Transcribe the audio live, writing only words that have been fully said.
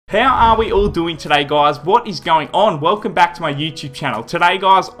How are we all doing today, guys? What is going on? Welcome back to my YouTube channel. Today,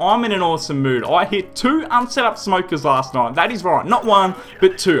 guys, I'm in an awesome mood. I hit 2 unset up smokers last night. That is right, not 1,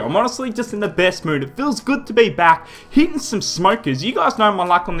 but 2. I'm honestly just in the best mood. It feels good to be back hitting some smokers. You guys know my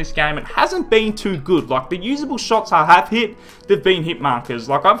luck on this game. It hasn't been too good. Like, the usable shots I have hit, they've been hit markers.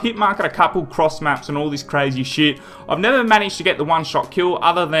 Like, I've hit marked a couple cross maps and all this crazy shit. I've never managed to get the one-shot kill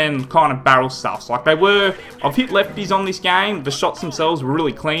other than kind of barrel stuffs. Like, I've hit lefties on this game. The shots themselves were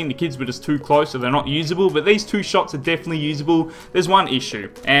really clean. The kids were just too close, so they're not usable, but these 2 shots are definitely usable. There's one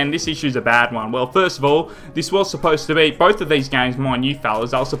issue, and this issue is a bad one. Well, first of all, this was supposed to be, both of these games, mind you fellas,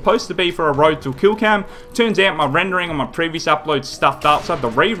 they were supposed to be for a road to a kill cam. Turns out my rendering on my previous upload stuffed up, so I had to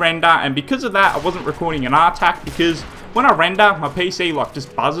re-render, and because of that, I wasn't recording an R-tac because when I render, my PC like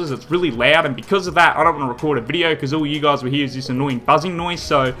just buzzes, it's really loud, and because of that, I don't want to record a video because all you guys will hear is this annoying buzzing noise,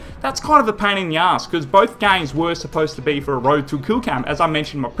 so that's kind of a pain in the ass because both games were supposed to be for a road to a kill cam. As I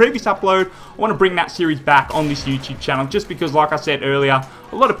mentioned in my previous upload, I want to bring that series back on this YouTube channel just because, like I said earlier,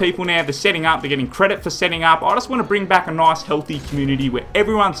 a lot of people now, they're setting up, they're getting credit for setting up. I just want to bring back a nice, healthy community where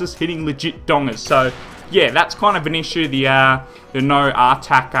everyone's just hitting legit dongers, so yeah, that's kind of an issue, the no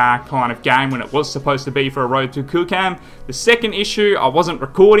R-tac kind of game when it was supposed to be for a road to kill cam. The second issue, I wasn't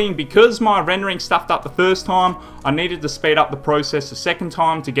recording because my rendering stuffed up the first time. I needed to speed up the process the second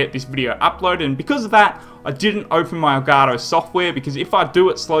time to get this video uploaded, and because of that, I didn't open my Elgato software because if I do,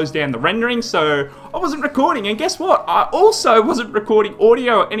 it slows down the rendering, so I wasn't recording. And guess what? I also wasn't recording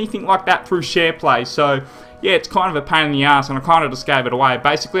audio or anything like that through SharePlay, so yeah, it's kind of a pain in the ass, and I kind of just gave it away.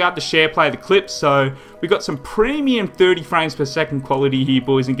 Basically, I had to share play the clips, so we got some premium 30 frames per second quality here,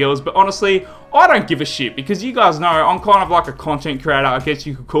 boys and girls. But honestly, I don't give a shit because you guys know I'm kind of like a content creator, I guess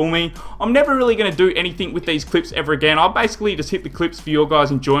you could call me. I'm never really going to do anything with these clips ever again. I'll basically just hit the clips for your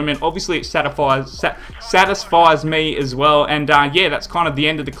guys' enjoyment. Obviously, it satisfies me as well, and yeah, that's kind of the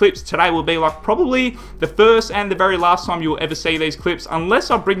end of the clips. Today will be like probably the first and the very last time you'll ever see these clips,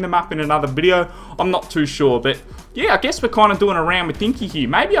 unless I bring them up in another video. I'm not too sure, but yeah, I guess we're kind of doing a round with Inkee here.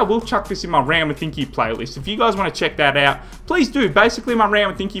 Maybe I will chuck this in my round with Inkee playlist. If you guys want to check that out, please do. Basically, my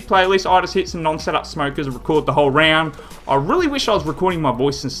round with Inkee playlist, I just hit some non-setup smokers and record the whole round. I really wish I was recording my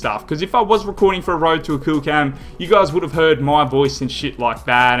voice and stuff, because if I was recording for a road to a kill cam, you guys would have heard my voice and shit like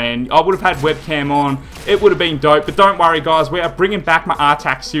that, and I would have had webcam on. It would have been dope, but don't worry, guys. We are bringing back my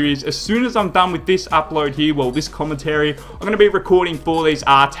R-tac series. As soon as I'm done with this upload here, well, this commentary, I'm going to be recording for these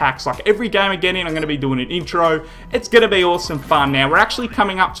R-tacs. Like, every game I get in, I'm going to be doing an intro. It's going to be awesome fun. Now, we're actually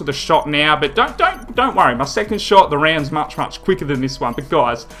coming up to the shot now, but don't worry. My second shot, the round's much quicker than this one. But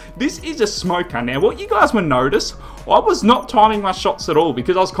guys, this is a smoker. Now, what you guys will notice, I was not timing my shots at all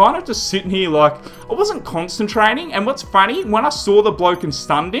because I was kind of just sitting here like, I wasn't concentrating. And what's funny, when I saw the bloke and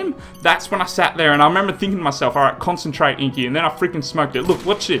stunned him, that's when I sat there and I remember thinking to myself, alright, concentrate, Inkee, and then I freaking smoked it. Look,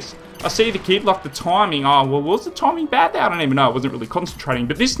 watch this. I see the kid, like the timing, oh, well, was the timing bad there? I don't even know, I wasn't really concentrating.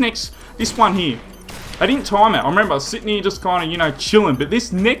 But this one here, I didn't time it. I remember I was sitting here just kind of, you know, chilling. But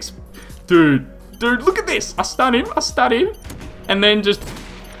this next, dude, look at this. I stun him, and then just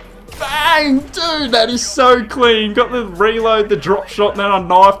bang, dude, that is so clean. Got the reload, the drop shot, and then I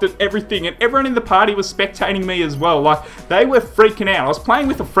knifed it, everything. And everyone in the party was spectating me as well. Like, they were freaking out. I was playing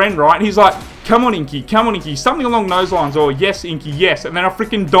with a friend, right? And he's like, come on, Inkee, something along those lines, or yes, Inkee, yes. And then I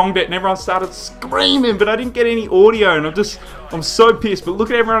freaking donged it, and everyone started screaming, but I didn't get any audio, and I'm so pissed. But look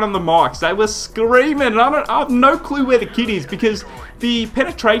at everyone on the mics. They were screaming, and I have no clue where the kid is because the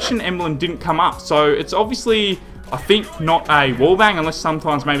penetration emblem didn't come up. So it's obviously, I think, not a wallbang, unless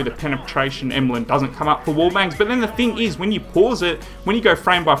sometimes maybe the penetration emblem doesn't come up for wallbangs. But then the thing is, when you pause it, when you go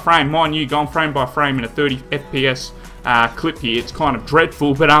frame by frame, mind you, going frame by frame in a 30 FPS clip here, it's kind of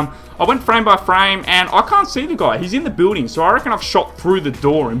dreadful. But I went frame by frame and I can't see the guy. He's in the building, so I reckon I've shot through the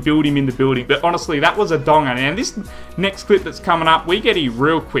door and built him in the building. But honestly, that was a donger. And this next clip that's coming up, we get here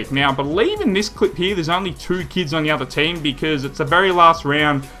real quick. Now, I believe in this clip here, there's only 2 kids on the other team because it's the very last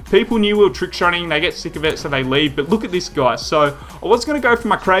round. People knew we were trick shotting, they get sick of it, so they leave. But look at this, guys. So I was going to go for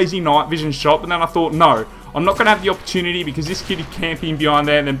my crazy night vision shot, but then I thought, no, I'm not going to have the opportunity because this kid is camping behind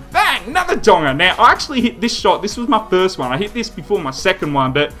there, and then bang, another donger. Now, I actually hit this shot. This was my first one. I hit this before my second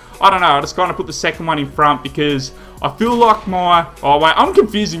one, but I don't know. I just kind of put the second one in front because I feel like oh wait, I'm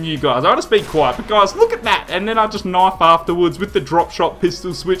confusing you guys. I'll just be quiet. But guys, look at that. And then I just knife afterwards with the drop shot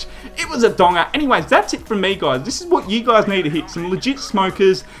pistol switch. It was a donger. Anyways, that's it from me, guys. This is what you guys need to hit. Some legit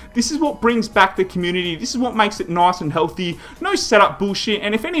smokers. This is what brings back the community. This is what makes it nice and healthy. No setup bullshit.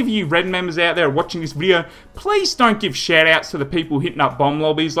 And if any of you Red members out there are watching this video, please don't give shout outs to the people hitting up bomb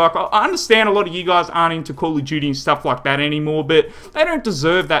lobbies. Like, I understand a lot of you guys aren't into Call of Duty and stuff like that anymore, but they don't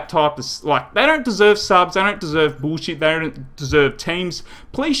deserve that type of, like, they don't deserve subs, they don't deserve bullshit, they don't deserve teams.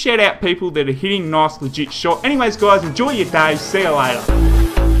 Please shout out people that are hitting nice legit shot. Anyways guys, enjoy your day, see you later.